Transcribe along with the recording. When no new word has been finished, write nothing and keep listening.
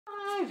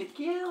Hi,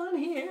 Vicki Allen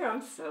here.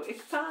 I'm so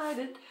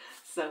excited,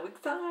 so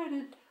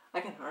excited.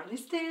 I can hardly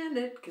stand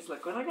it, because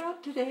look what I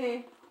got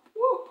today.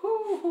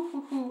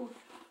 Woo-hoo-hoo-hoo-hoo.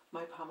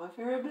 My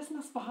Pomifera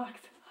business box.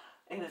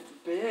 And it's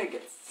big,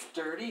 it's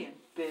sturdy and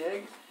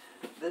big.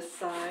 This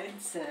side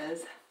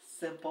says,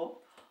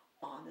 simple,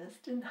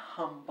 honest, and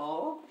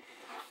humble.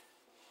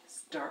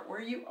 Start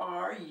where you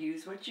are,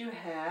 use what you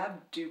have,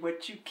 do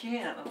what you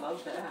can. I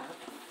love that.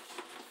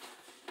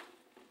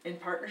 In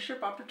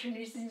partnership,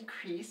 opportunities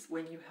increase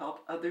when you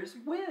help others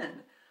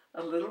win.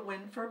 A little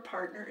win for a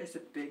partner is a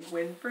big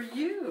win for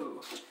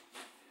you.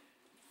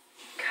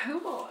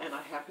 Cool. And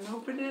I haven't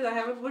opened it, I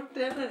haven't looked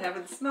at it, I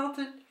haven't smelt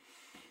it,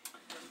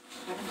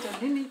 I haven't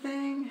done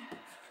anything.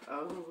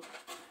 Oh,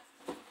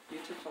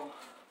 beautiful.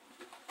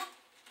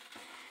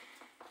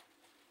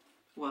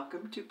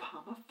 Welcome to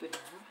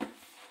Pomifera.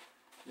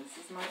 This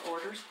is my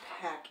orders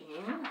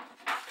packing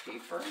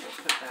paper.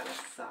 We'll put that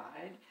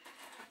aside.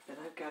 Then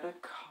I've got a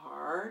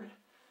card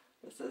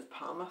that says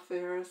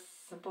Pomifera,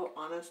 simple,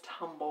 honest,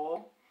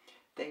 humble.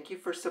 Thank you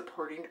for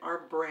supporting our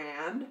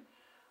brand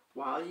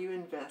while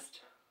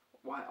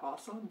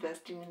also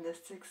investing in the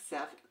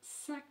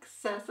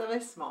success of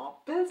a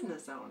small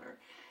business owner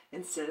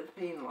instead of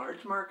paying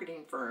large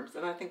marketing firms.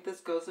 And I think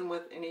this goes in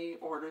with any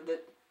order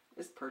that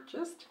is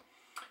purchased.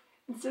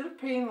 Instead of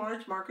paying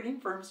large marketing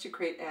firms to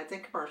create ads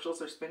and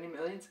commercials or spending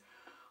millions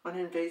on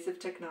invasive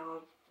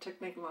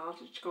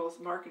technological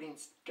marketing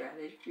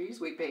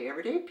strategies, we pay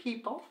everyday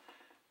people,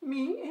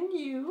 me and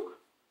you,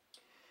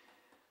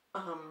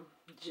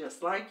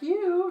 just like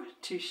you,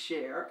 to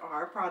share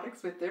our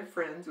products with their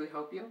friends. We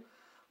hope you'll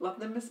love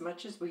them as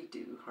much as we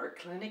do. Our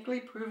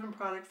clinically proven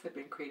products have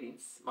been creating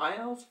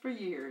smiles for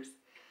years.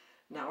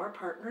 Now our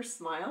partners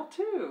smile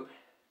too.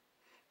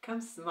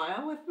 Come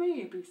smile with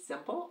me. Be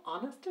simple,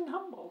 honest, and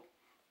humble.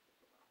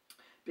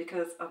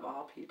 Because of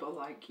all people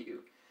like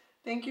you.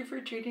 Thank you for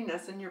treating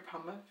us and your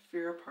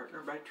Pomifera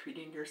partner by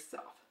treating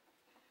yourself.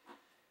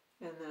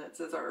 And then it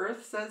says, our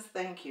earth says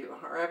thank you.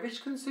 Our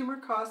average consumer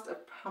cost of,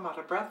 I'm out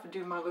of breath for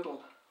doing my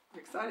little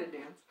excited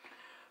dance.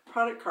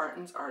 Product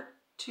cartons are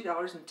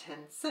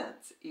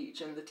 $2.10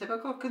 each, and the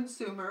typical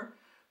consumer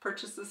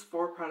purchases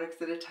 4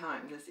 products at a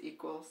time. This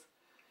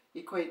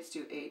equates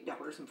to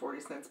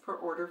 $8.40 per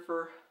order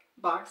for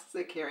boxes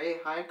that carry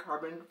a high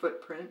carbon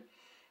footprint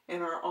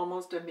and are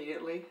almost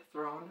immediately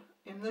thrown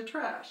in the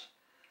trash,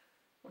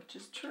 which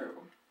is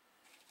true.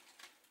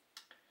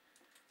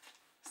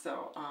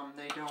 So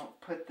they don't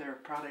put their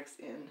products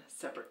in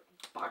separate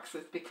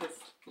boxes because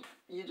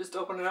you just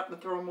open it up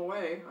and throw them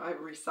away. I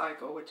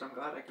recycle, which I'm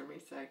glad I can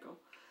recycle.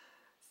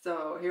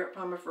 So here at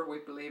Pomifera, we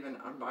believe in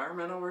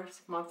environmental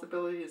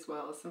responsibility as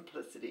well as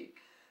simplicity.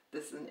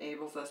 This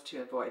enables us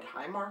to avoid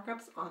high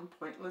markups on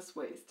pointless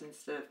waste.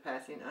 Instead of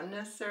passing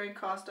unnecessary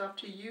cost off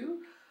to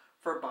you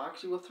for a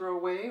box you will throw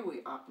away,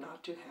 we opt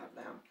not to have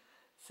them.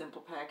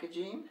 Simple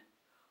packaging,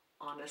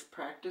 honest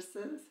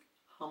practices,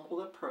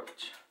 humble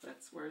approach.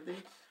 That's where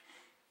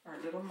our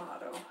little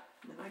motto.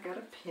 And then I got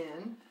a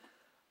pin,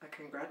 a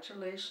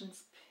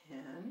congratulations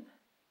pin.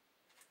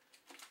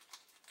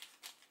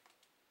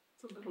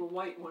 It's a little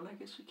white one, I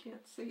guess you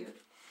can't see it.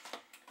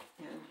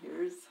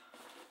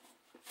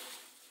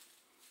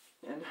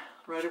 And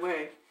right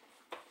away,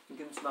 you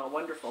can smell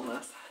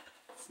wonderfulness.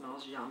 It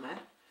smells yummy.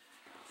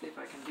 See if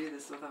I can do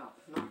this without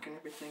knocking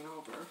everything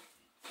over.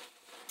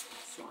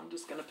 So I'm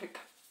just going to pick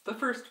the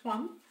first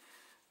one.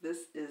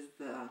 This is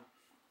the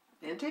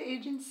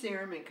Anti-Aging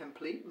Serum and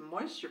Complete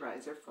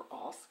Moisturizer for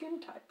all skin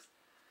types.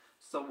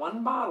 So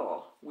 1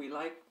 bottle. We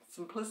like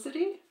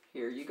simplicity.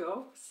 Here you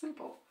go.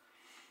 Simple.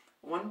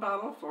 1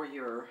 bottle for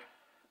your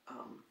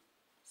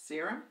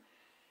serum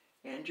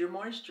and your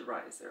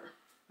moisturizer.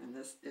 And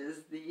this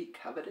is the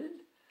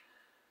coveted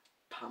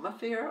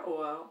Pomifera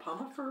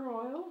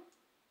oil.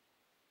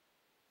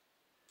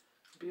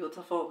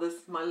 Beautiful. This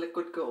is my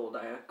liquid gold.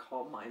 I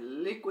call my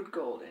liquid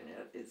gold, and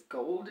it is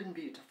gold and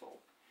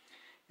beautiful.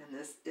 And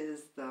this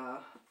is the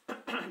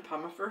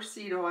Pomifera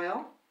seed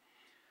oil,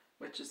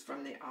 which is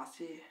from the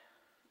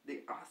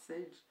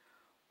Osage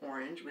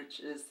orange, which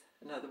is,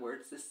 in other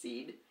words,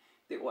 the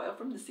oil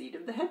from the seed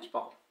of the hedge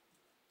ball.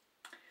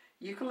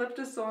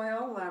 Eucalyptus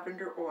oil,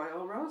 lavender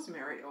oil,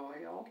 rosemary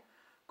oil,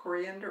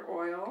 coriander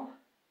oil,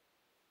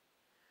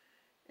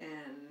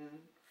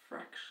 and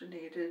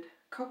fractionated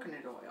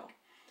coconut oil.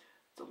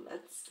 So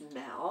let's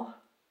smell.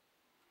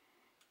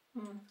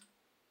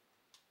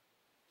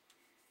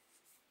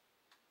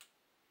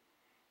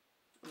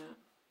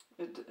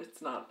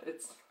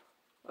 It's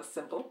a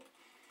simple,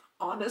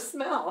 honest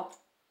smell.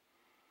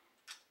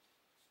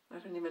 I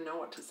don't even know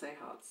what to say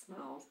how it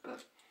smells,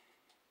 but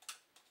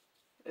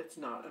it's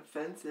not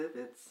offensive.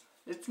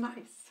 It's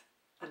nice.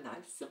 A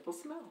nice, simple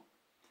smell.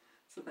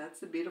 So that's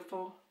the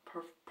beautiful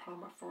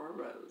Pomifera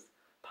Rose.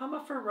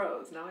 Pomifera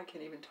Rose. Now I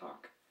can't even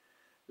talk.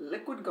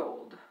 Liquid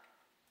gold.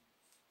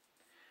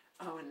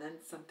 Oh, and then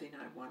something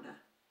I want to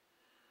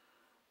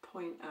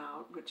point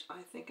out, which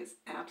I think is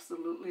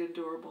absolutely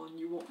adorable, and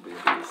you won't be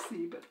able to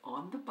see, but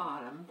on the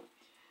bottom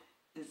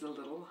is a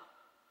little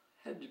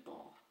hedge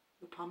ball,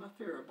 the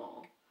Pomifera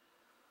ball.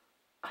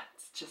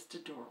 It's just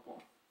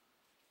adorable.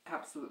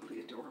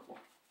 Absolutely adorable.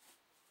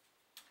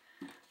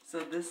 So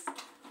this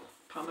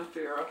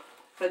Pomifera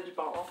hedge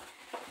ball,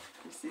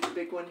 you see the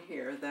big one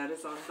here, that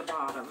is on the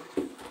bottom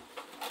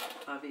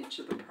of each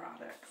of the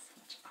products,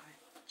 which I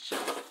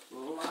just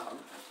love.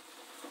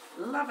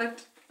 Love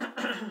it.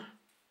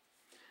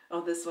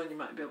 Oh, this one you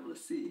might be able to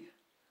see.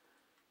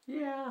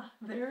 Yeah,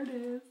 there it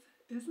is.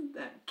 Isn't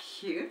that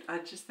cute? I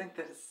just think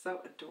that is so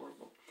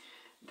adorable.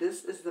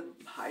 This is the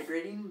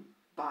hydrating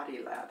body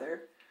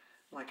lather.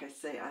 Like I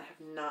say, I have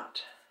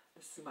not,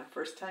 this is my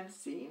first time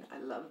seeing. I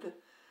love the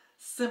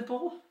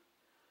simple,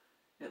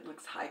 it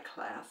looks high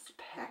class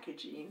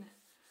packaging.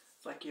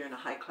 It's like you're in a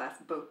high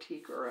class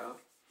boutique or a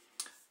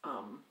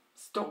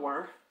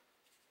store.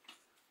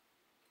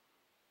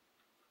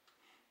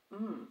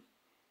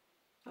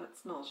 That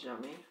smells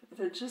yummy.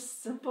 They're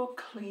just simple,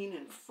 clean,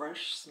 and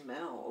fresh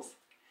smells.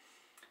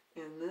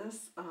 And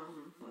this,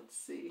 let's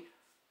see.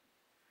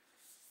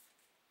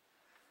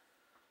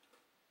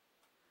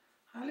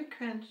 Highly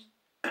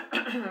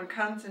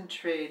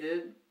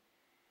concentrated,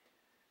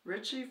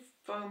 richly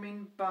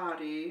foaming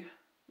body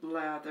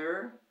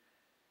lather.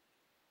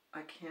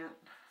 I can't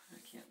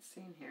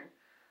see in here.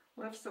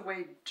 Lifts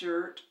away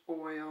dirt,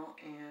 oil,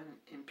 and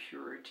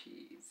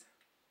impurities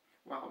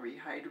while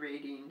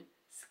rehydrating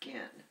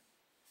skin.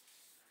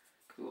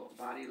 Cool,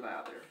 body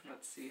lather.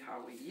 Let's see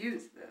how we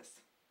use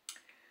this.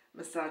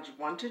 Massage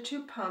 1 to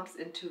 2 pumps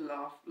into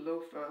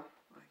loofah,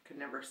 I could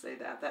never say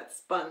that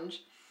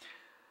sponge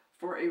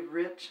for a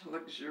rich,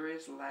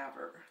 luxurious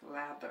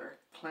lather.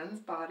 Cleanse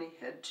body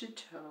head to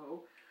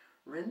toe,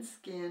 rinse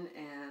skin,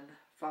 and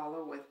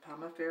follow with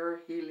Pomifera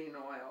healing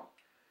oil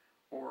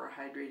or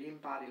hydrating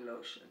body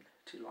lotion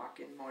to lock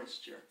in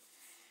moisture.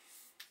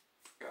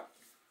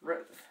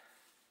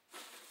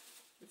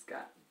 It's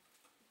got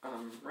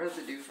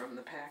residue from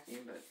the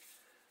packing, but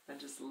I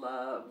just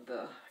love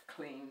the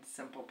clean,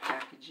 simple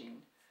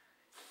packaging.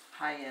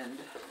 High-end.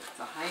 It's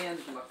a high-end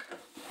look.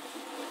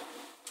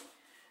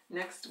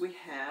 Next we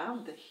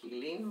have the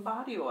Healing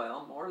Body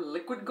Oil. More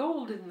liquid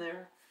gold in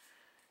there.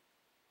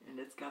 And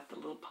it's got the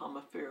little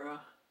Pomifera.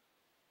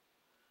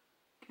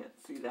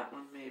 Can't see that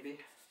one maybe.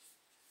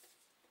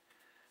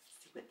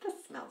 See what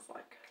this smells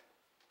like.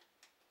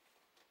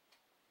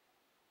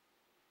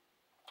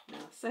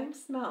 Now, same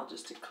smell,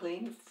 just a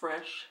clean,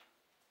 fresh,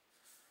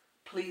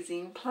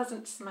 pleasing,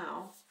 pleasant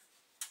smell.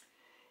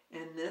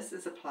 And this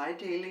is applied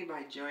daily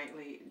by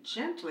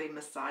gently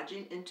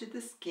massaging into the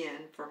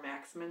skin for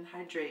maximum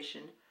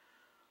hydration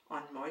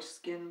on moist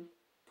skin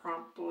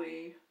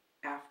promptly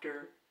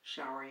after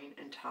showering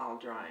and towel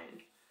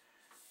drying.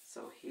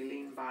 So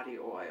Healing Body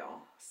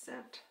Oil,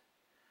 scent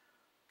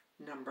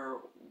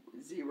number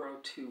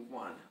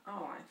 021.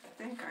 Oh, I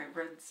think I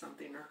read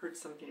something or heard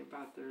something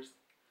about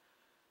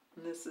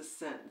and this is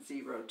scent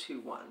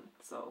 021.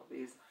 So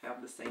these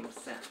have the same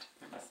scent.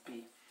 There must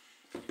be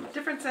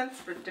different scents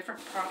for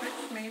different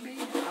products maybe.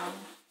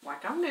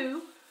 Like I'm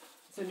new.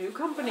 It's a new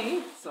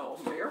company, so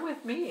bear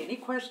with me. Any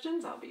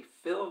questions, I'll be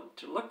filled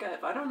to look at.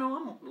 If I don't know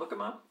them, look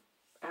them up.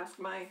 Ask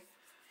my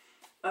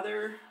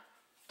other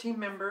team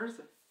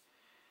members.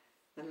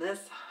 And this,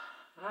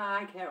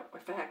 I can't, in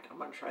fact, I'm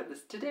going to try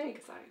this today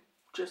because I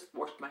just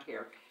washed my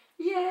hair.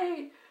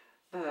 Yay!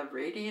 The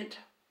Radiant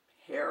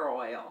Hair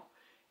Oil.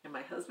 And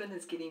my husband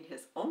is getting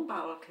his own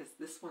bottle because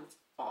this one's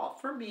all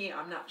for me.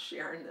 I'm not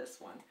sharing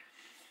this one.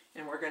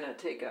 And we're going to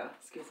take a,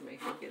 excuse me,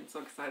 I'm getting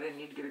so excited I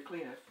need to get a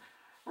cleanup.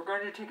 We're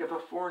going to take a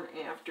before and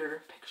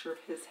after picture of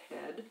his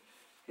head,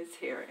 his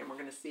hair, and we're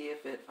going to see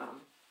if it,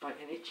 by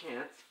any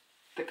chance,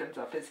 thickens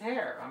up his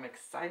hair. I'm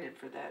excited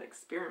for that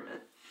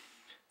experiment.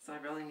 So I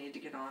really need to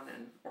get on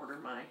and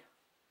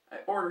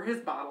order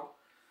his bottle,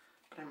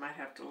 but I might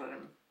have to let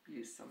him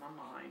use some of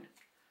mine.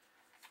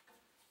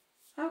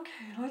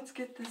 Okay, let's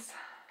get this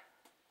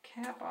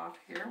cap off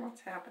here.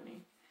 What's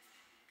happening?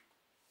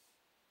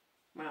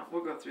 Well,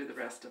 we'll go through the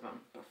rest of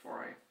them before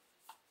I...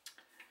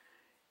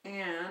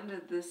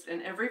 And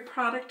every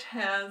product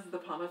has the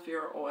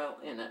Pomifera oil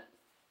in it,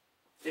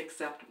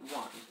 except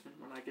one. And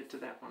when I get to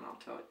that one, I'll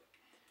tell you.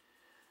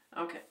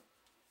 Okay.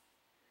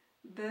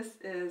 This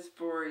is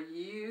for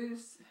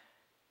use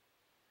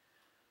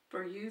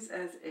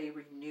as a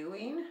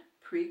renewing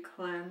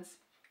pre-cleanse.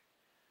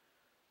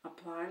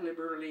 Apply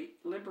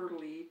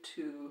liberally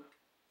to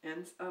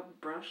ends of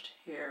brushed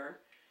hair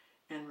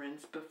and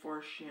rinse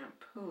before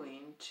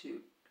shampooing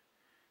to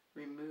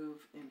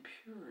remove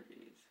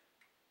impurities.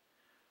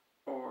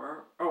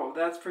 Or, oh,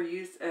 that's for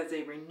use as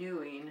a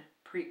renewing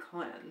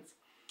pre-cleanse.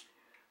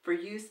 For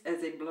use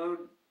as a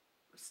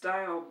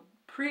style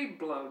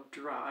pre-blow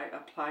dry,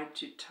 applied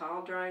to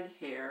towel-dried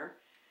hair,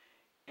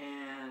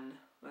 and,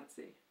 let's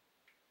see,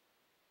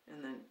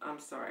 and then, I'm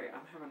sorry,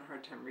 I'm having a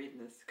hard time reading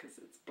this because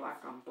it's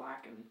black on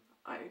black, and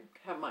I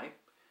have my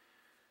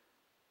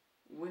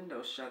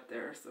window shut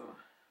there, so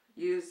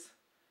use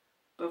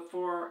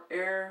before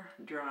air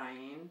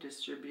drying,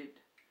 distribute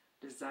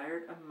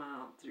desired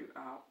amount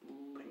throughout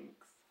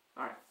length.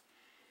 Alright,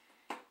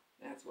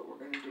 that's what we're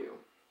going to do,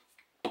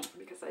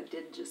 because I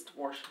did just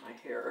wash my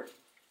hair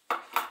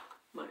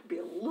Might be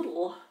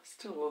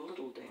still a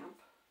little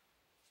damp.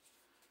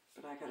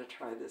 But I gotta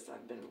try this.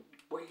 I've been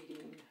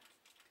waiting.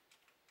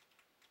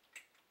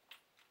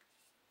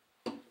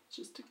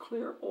 Just a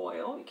clear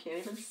oil. You can't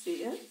even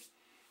see it.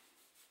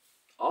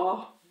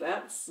 Oh,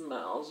 that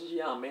smells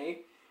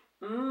yummy.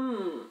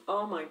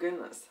 Oh my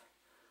goodness.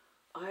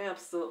 I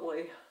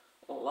absolutely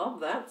love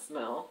that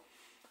smell.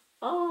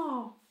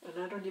 Oh,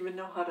 and I don't even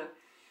know how to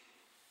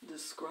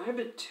describe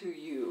it to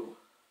you.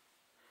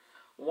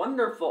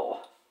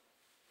 Wonderful.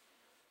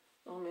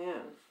 Oh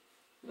man,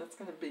 that's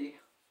gonna be,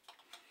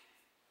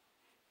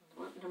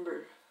 what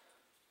number?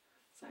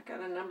 So I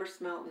got a number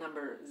smell,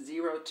 number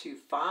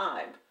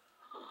 025.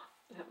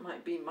 That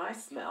might be my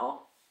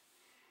smell.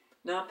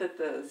 Not that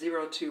the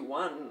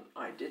 021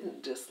 I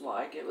didn't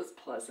dislike, it was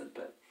pleasant,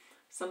 but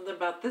something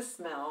about this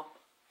smell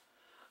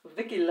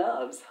Vicky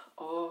loves.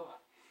 Oh,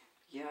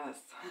 yes.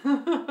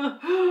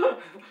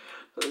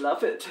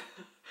 Love it.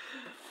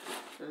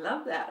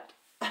 Love that.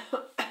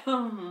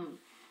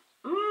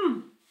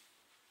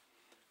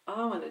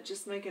 Oh, and it's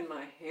just making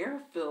my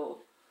hair feel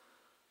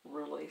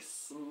really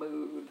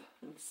smooth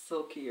and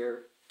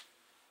silkier.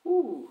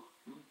 Ooh.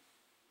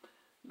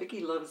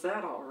 Vicky loves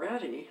that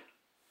already.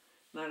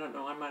 And I don't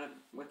know, I might have,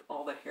 with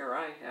all the hair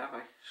I have,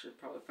 I should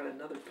probably put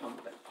another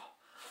pump in. Oh,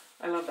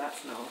 I love that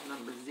smell,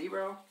 number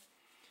 0.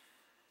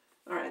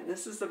 All right,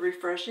 this is the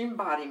Refreshing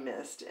Body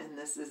Mist, and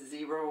this is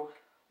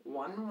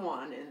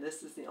 011, and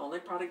this is the only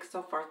product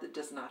so far that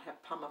does not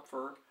have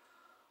Pomifera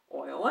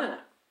oil in it.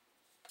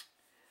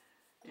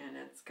 And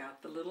it's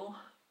got the little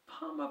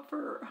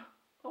Pomifera.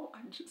 Oh,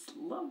 I just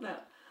love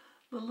that.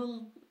 The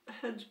little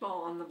hedge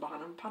ball on the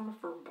bottom,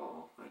 Pomifera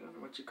ball. I don't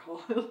know what you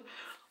call it.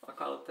 I'll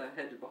call it the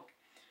hedge ball.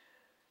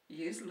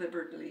 Use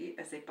liberally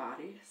as a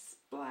body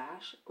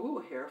splash.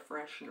 Ooh, hair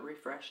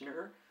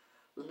refreshener,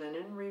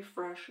 linen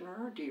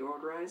refreshener,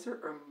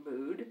 deodorizer, or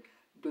mood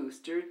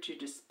booster to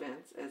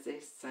dispense as a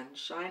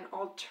sunshine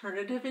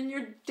alternative in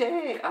your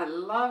day. I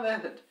love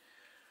it.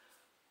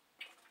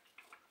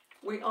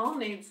 We all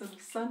need some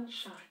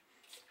sunshine.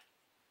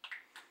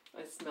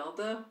 I smell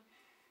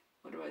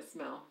what do I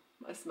smell?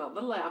 I smell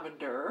the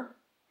lavender.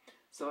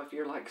 So if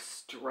you're like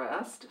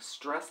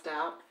stressed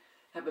out,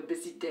 have a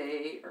busy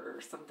day, or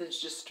something's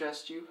just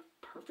stressed you,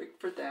 perfect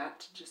for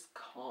that, to just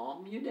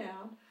calm you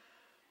down.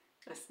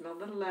 I smell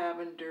the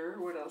lavender.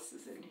 What else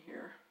is in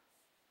here?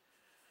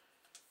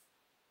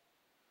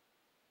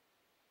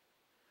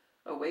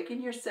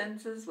 Awaken your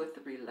senses with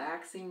the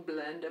relaxing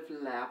blend of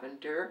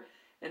lavender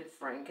and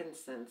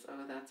frankincense.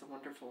 Oh, that's a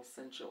wonderful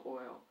essential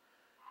oil.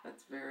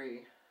 That's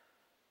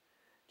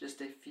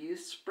just a few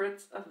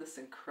spritz of this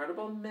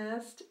incredible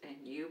mist,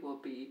 and you will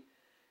be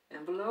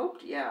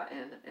enveloped,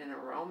 in an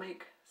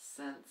aromatic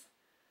scents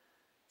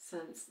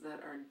that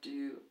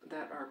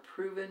are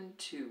proven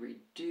to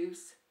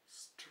reduce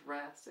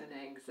stress and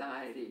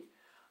anxiety.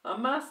 A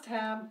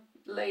must-have,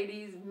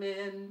 ladies,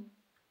 men,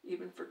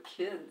 even for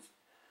kids.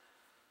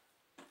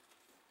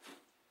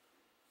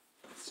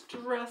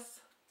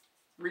 Stress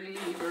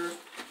reliever.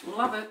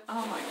 Love it.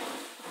 Oh my God.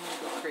 I'm going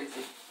to go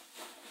crazy.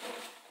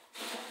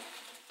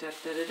 Da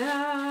da da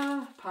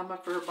da.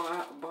 Pomifera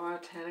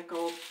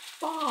Botanical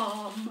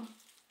Balm.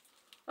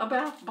 A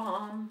bath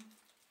bomb.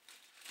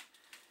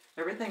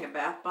 Everything a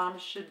bath bomb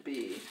should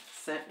be.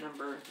 Scent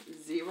number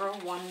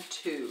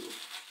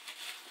 012.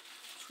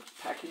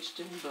 Packaged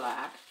in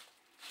black.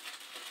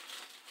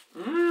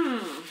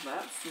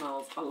 That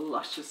smells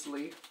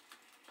lusciously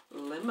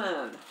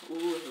lemon.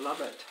 Ooh,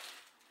 love it.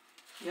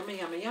 Yummy,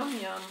 yummy, yum,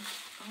 yum.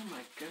 Oh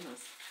my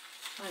goodness.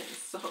 I am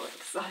so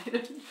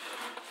excited.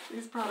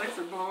 These products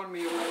are blowing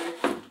me away.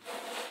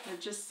 They're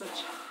just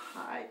such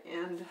high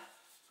end.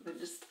 They're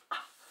just...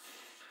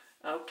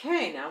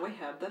 Okay, now we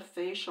have the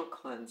facial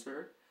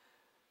cleanser.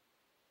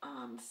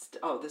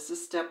 This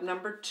is step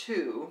number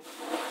 2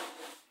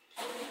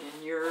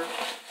 in your...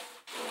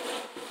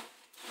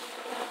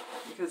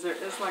 Because there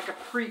is like a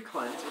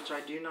pre-cleanse, which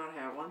I do not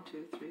have. 1,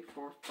 2, 3,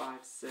 4, 5,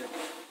 6.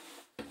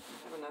 I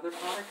have another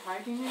product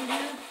hiding in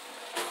here.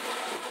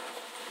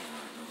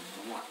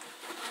 What?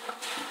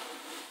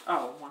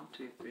 Oh, 1,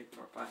 2, 3,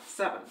 4, 5,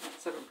 7.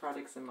 7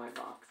 products in my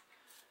box.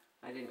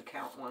 I didn't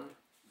count one.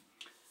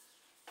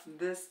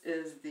 This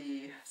is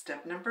the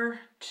step number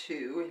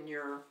 2 in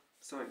your,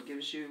 so it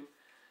gives you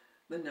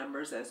the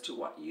numbers as to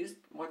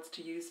what's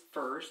to use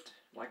first,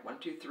 like 1,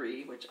 2,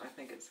 3, which I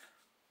think is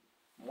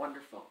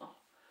wonderful.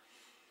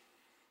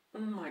 Oh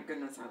my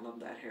goodness, I love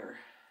that hair.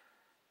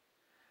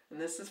 And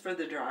this is for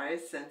the dry,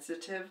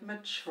 sensitive,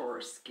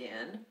 mature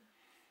skin.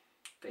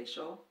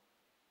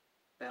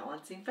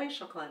 Balancing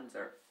facial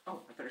cleanser.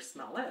 Oh, I better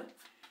smell it.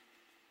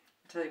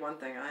 I'll tell you one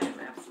thing, I am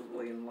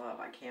absolutely in love.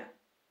 I can't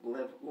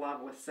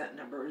love with scent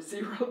number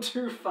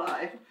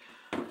 025.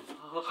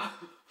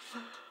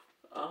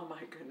 Oh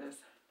my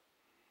goodness.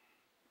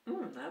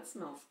 That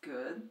smells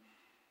good.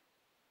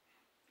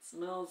 It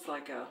smells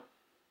like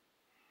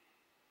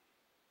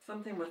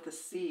something with the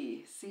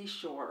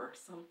seashore,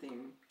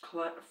 something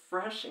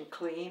fresh and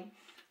clean.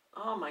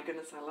 Oh my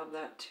goodness, I love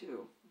that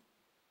too.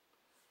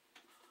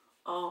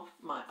 Oh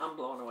my, I'm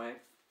blown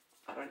away.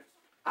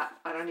 I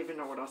don't even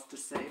know what else to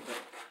say,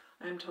 but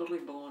I'm totally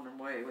blown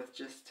away with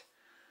just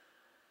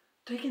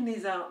taking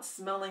these out,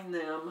 smelling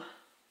them.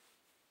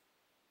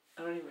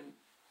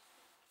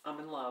 I'm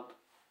in love.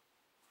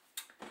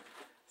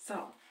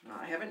 So,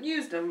 I haven't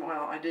used them.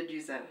 Well, I did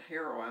use that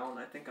hair oil, and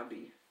I think I'll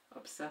be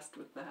obsessed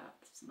with that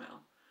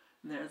smell.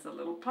 And there's a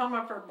little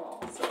Pomifera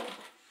ball. So,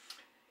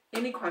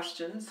 any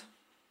questions,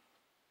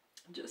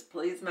 just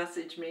please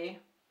message me.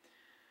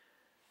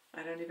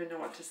 I don't even know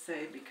what to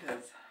say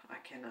because I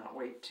cannot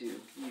wait to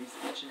use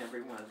each and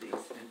every one of these.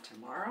 And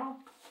tomorrow's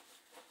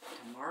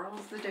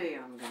the day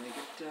I'm going to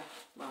get,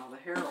 well, the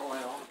hair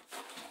oil.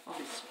 I'll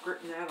be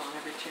squirting that on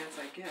every chance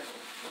I get.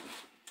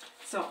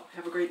 So,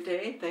 have a great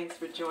day. Thanks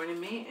for joining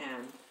me.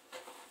 And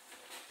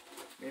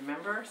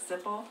remember,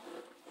 simple.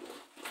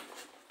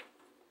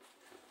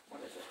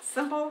 What is it?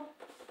 Simple,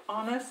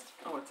 honest.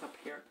 Oh, it's up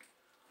here.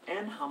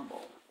 And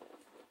humble.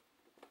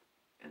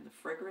 And the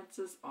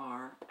fragrances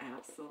are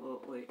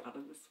absolutely out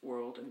of this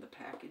world, and the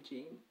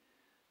packaging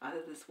out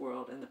of this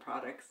world, and the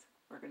products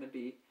are going to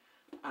be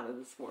out of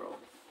this world.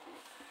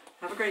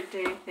 Have a great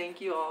day.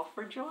 Thank you all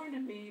for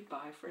joining me.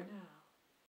 Bye for now.